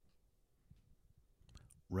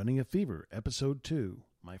Running a Fever, Episode 2,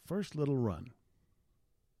 My First Little Run.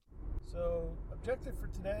 So, objective for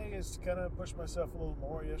today is to kind of push myself a little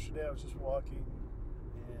more. Yesterday I was just walking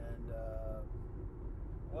and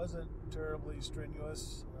wasn't terribly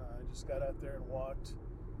strenuous. I just got out there and walked.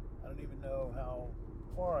 I don't even know how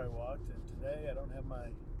far I walked, and today I don't have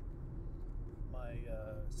my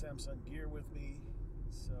Samsung Gear with me,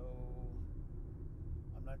 so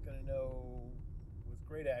I'm not going to know with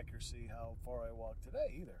great accuracy how far I walked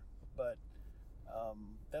today either. But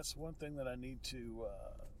that's one thing that I need to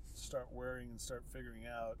start wearing and start figuring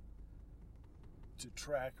out to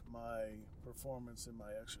track my performance in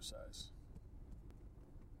my exercise.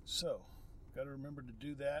 So, got to remember to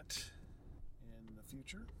do that in the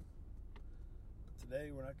future. But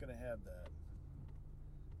today we're not going to have that.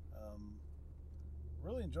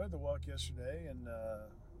 Really enjoyed the walk yesterday, and I'm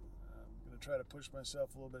going to try to push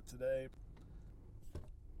myself a little bit today.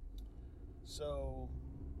 So,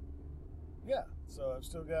 yeah, so I've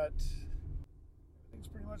still got, everything's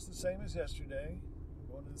pretty much the same as yesterday. I'm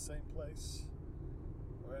going to the same place,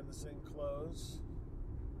 wearing the same clothes.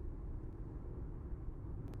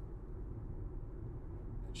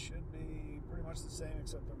 It should be pretty much the same,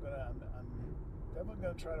 except I'm definitely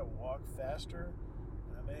going to try to walk faster.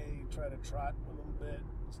 I may try to trot a little bit,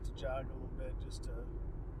 just to jog a little bit, just to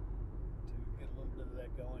get a little bit of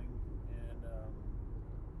that going, and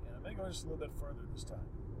I may go just a little bit further this time, a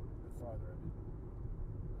bit farther. I mean,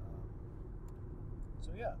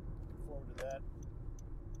 so yeah, looking forward to that.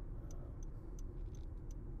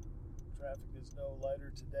 Traffic is no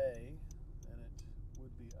lighter today than it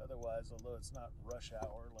would be otherwise, although it's not rush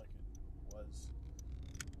hour like it was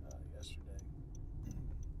yesterday.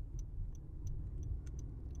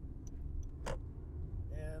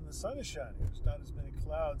 And the sun is shining. There's not as many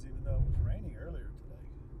clouds, even though it was raining earlier today.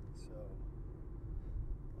 So,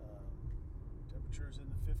 temperatures in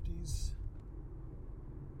the 50s.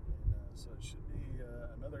 And so it should be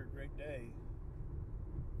another great day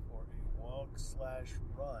for a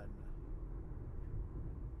walk/run.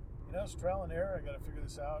 You know, it's trial and error. I got to figure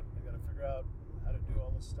this out. I got to figure out how to do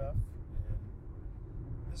all this stuff. And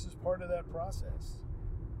this is part of that process.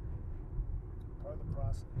 Part of the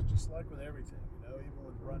process. Just like with everything. Even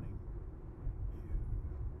with running,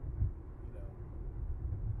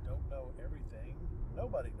 you don't know everything.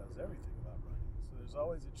 Nobody knows everything about running. So there's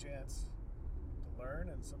always a chance to learn,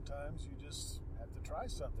 and sometimes you just have to try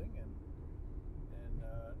something and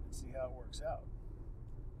see how it works out.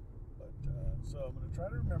 But so I'm going to try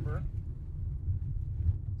to remember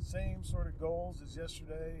same sort of goals as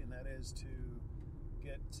yesterday, and that is to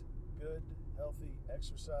get good, healthy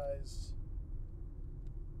exercise,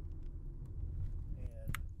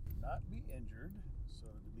 not be injured, so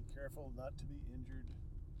to be careful not to be injured,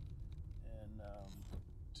 and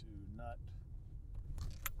to not,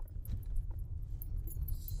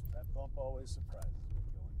 that bump always surprises me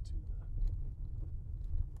going to the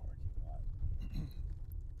parking lot.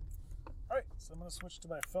 Alright, so I'm going to switch to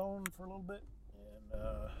my phone for a little bit, and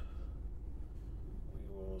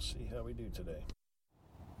we will see how we do today.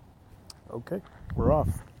 Okay, we're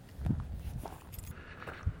off.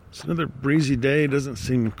 It's another breezy day. It doesn't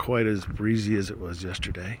seem quite as breezy as it was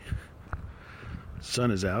yesterday.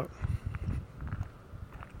 Sun is out.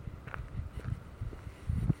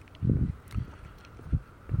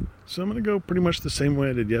 So I'm going to go pretty much the same way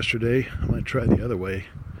I did yesterday. I might try the other way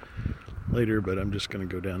later, but I'm just going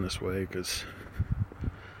to go down this way because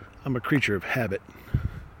I'm a creature of habit.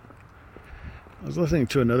 I was listening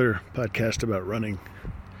to another podcast about running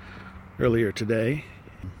earlier today.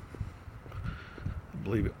 I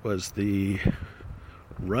believe it was the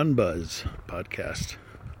Run Buzz podcast.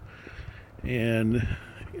 And,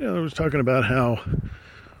 it was talking about how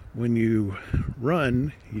when you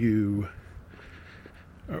run, we're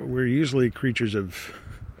usually creatures of,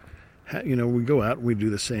 we go out and we do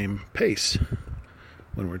the same pace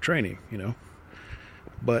when we're training,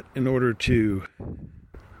 But in order to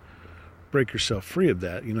break yourself free of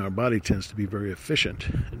that, our body tends to be very efficient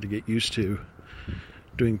and to get used to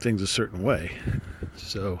doing things a certain way.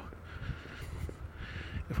 So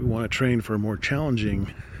if we want to train for a more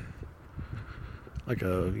challenging, like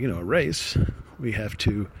a race, we have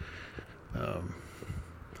to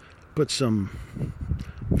put some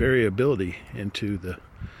variability into the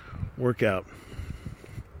workout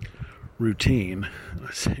routine.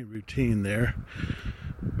 I say routine there,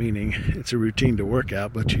 meaning it's a routine to work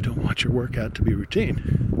out, but you don't want your workout to be routine.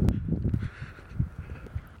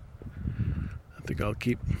 I think I'll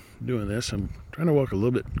keep doing this. I'm trying to walk a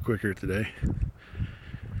little bit quicker today.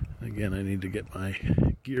 Again, I need to get my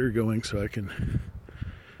gear going so I can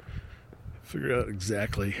figure out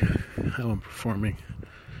exactly how I'm performing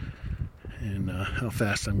and how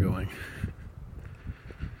fast I'm going.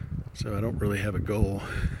 So I don't really have a goal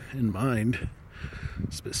in mind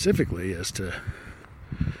specifically as to,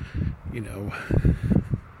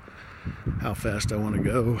 how fast I want to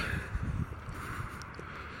go,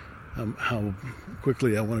 how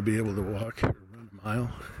quickly I want to be able to walk or run a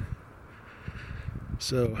mile.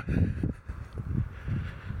 So,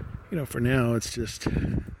 for now, it's just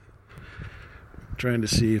trying to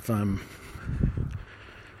see if I'm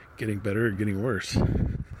getting better or getting worse.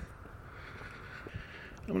 I'm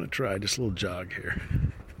going to try just a little jog here.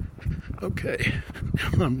 Okay,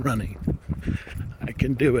 now I'm running. I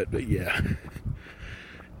can do it, but yeah.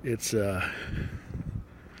 It's, there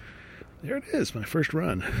it is, my first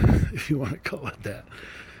run, if you want to call it that.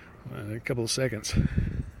 A couple of seconds.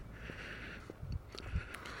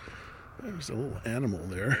 There's a little animal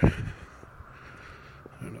there.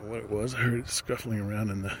 I don't know what it was. I heard it scuffling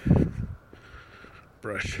around in the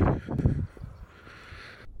brush.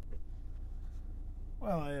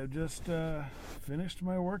 Well, I have just finished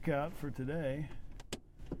my workout for today.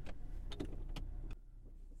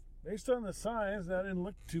 Based on the signs, I didn't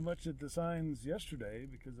look too much at the signs yesterday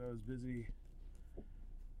because I was busy,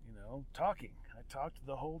 talking. I talked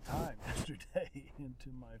the whole time yesterday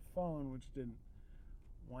into my phone, which didn't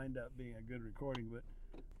wind up being a good recording. But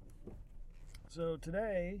so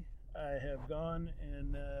today I have gone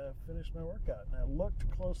and finished my workout, and I looked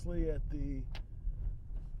closely at the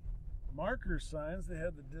marker signs. They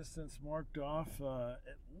had the distance marked off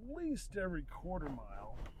at least every quarter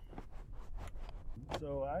mile.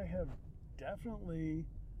 So I have definitely,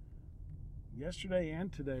 yesterday and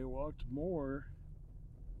today, walked more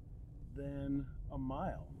than a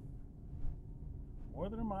mile. More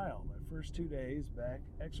than a mile. My first 2 days back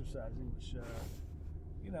exercising, which,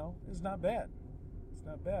 is not bad. It's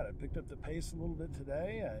not bad. I picked up the pace a little bit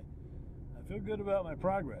today. I feel good about my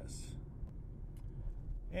progress.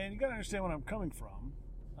 And you got to understand where I'm coming from.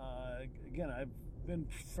 Again, I've been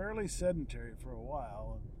fairly sedentary for a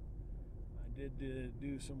while. I did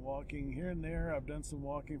do some walking here and there. I've done some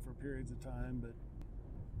walking for periods of time, but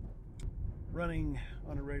running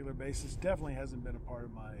on a regular basis definitely hasn't been a part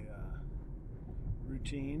of my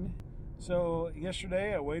routine. So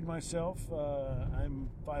yesterday I weighed myself.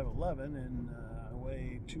 I'm 5'11", and I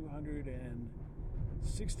weigh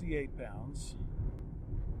 268 pounds.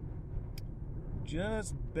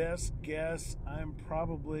 Just best guess, I'm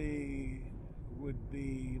probably would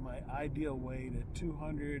be my ideal weight at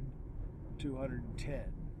 200,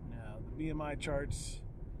 210. Now, the BMI charts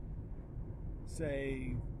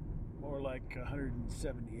say more like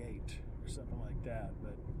 178 or something like that,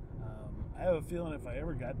 but I have a feeling if I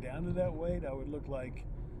ever got down to that weight, I would look like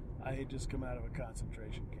I had just come out of a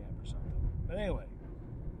concentration camp or something. But anyway,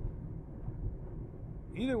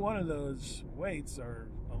 either one of those weights are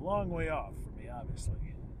a long way off for me,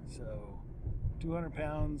 obviously. So 200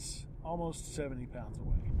 pounds, almost 70 pounds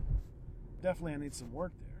away. Definitely I need some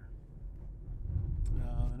work there.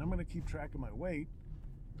 And I'm going to keep track of my weight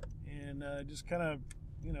and just kind of,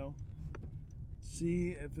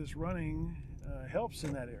 see if this running helps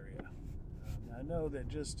in that area. I know that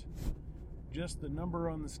just the number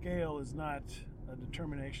on the scale is not a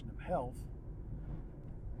determination of health.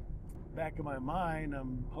 Back of my mind,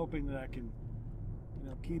 I'm hoping that I can,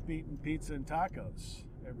 keep eating pizza and tacos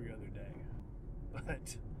every other day.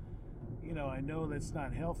 But, I know that's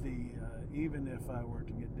not healthy, even if I were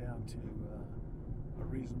to get down to a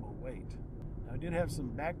reasonable weight. Now, I did have some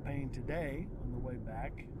back pain today on the way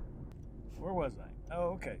back. Where was I?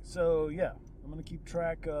 Oh, okay. So, yeah, I'm going to keep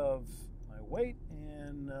track of my weight,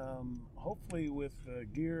 and hopefully with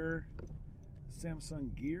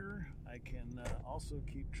Samsung Gear, I can also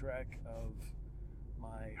keep track of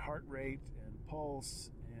my heart rate and pulse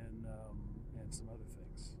and some other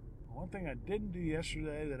things. One thing I didn't do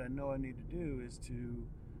yesterday that I know I need to do is to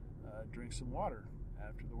drink some water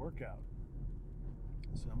after the workout.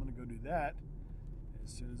 So I'm going to go do that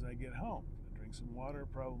as soon as I get home. Drink some water,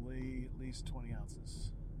 probably at least 20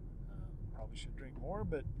 ounces. Probably should drink more,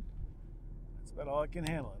 but that's about all I can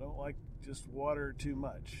handle. I don't like just water too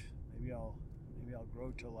much. Maybe I'll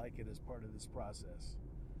grow to like it as part of this process.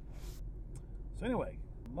 So anyway,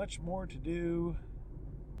 much more to do,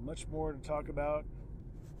 much more to talk about,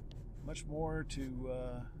 much more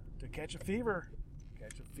to catch a fever.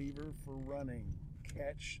 Catch a fever for running.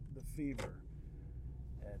 Catch the fever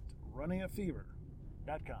at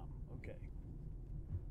runningafever.com. Okay.